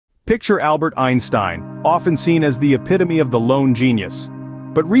Picture Albert Einstein, often seen as the epitome of the lone genius.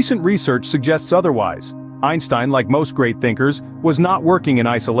 But recent research suggests otherwise. Einstein, like most great thinkers, was not working in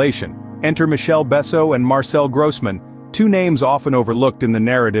isolation. Enter Michel Besso and Marcel Grossmann, two names often overlooked in the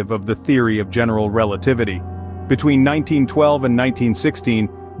narrative of the theory of general relativity. Between 1912 and 1916,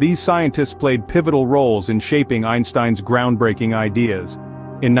 these scientists played pivotal roles in shaping Einstein's groundbreaking ideas.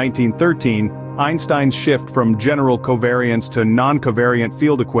 In 1913, Einstein's shift from general covariance to non-covariant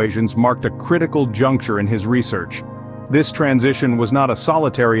field equations marked a critical juncture in his research. This transition was not a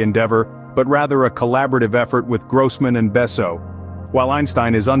solitary endeavor, but rather a collaborative effort with Grossmann and Besso. While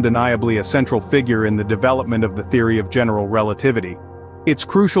Einstein is undeniably a central figure in the development of the theory of general relativity, it's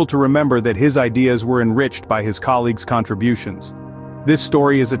crucial to remember that his ideas were enriched by his colleagues' contributions. This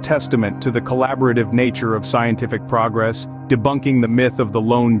story is a testament to the collaborative nature of scientific progress, debunking the myth of the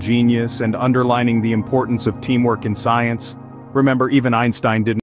lone genius and underlining the importance of teamwork in science. Remember, even Einstein didn't